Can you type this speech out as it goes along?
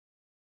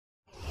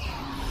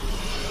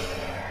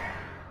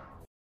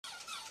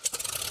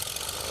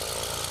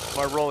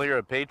Our role here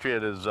at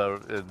Patriot is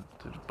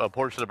a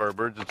portion of our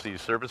emergency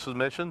services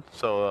mission.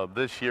 So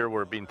this year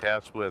we're being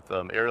tasked with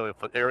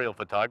aerial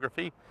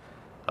photography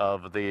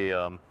of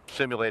the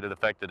simulated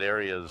affected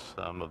areas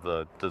of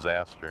the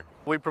disaster.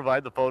 We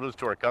provide the photos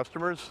to our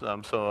customers.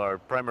 So our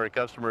primary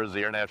customer is the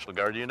Air National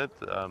Guard unit,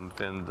 and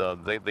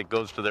it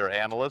goes to their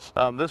analysts.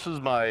 This is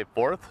my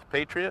fourth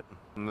Patriot.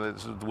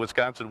 The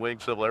Wisconsin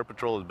Wing Civil Air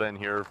Patrol has been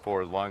here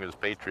for as long as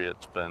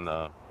Patriot's been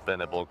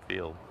at Volk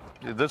Field.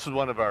 This is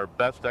one of our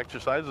best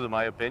exercises, in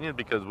my opinion,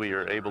 because we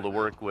are able to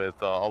work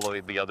with all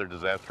of the other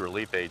disaster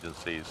relief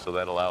agencies. So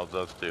that allows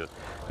us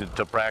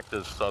to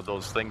practice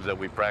those things that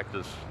we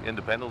practice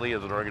independently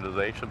as an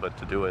organization, but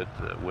to do it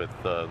with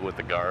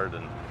the Guard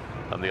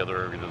and the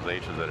other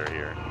organizations that are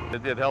here.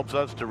 It helps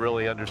us to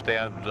really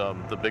understand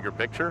the bigger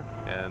picture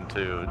and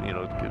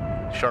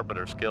to sharpen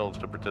our skills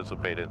to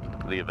participate in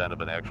the event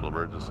of an actual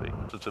emergency.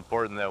 It's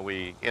important that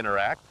we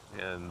interact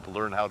and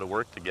learn how to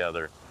work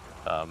together.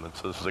 And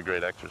so this is a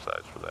great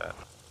exercise for that.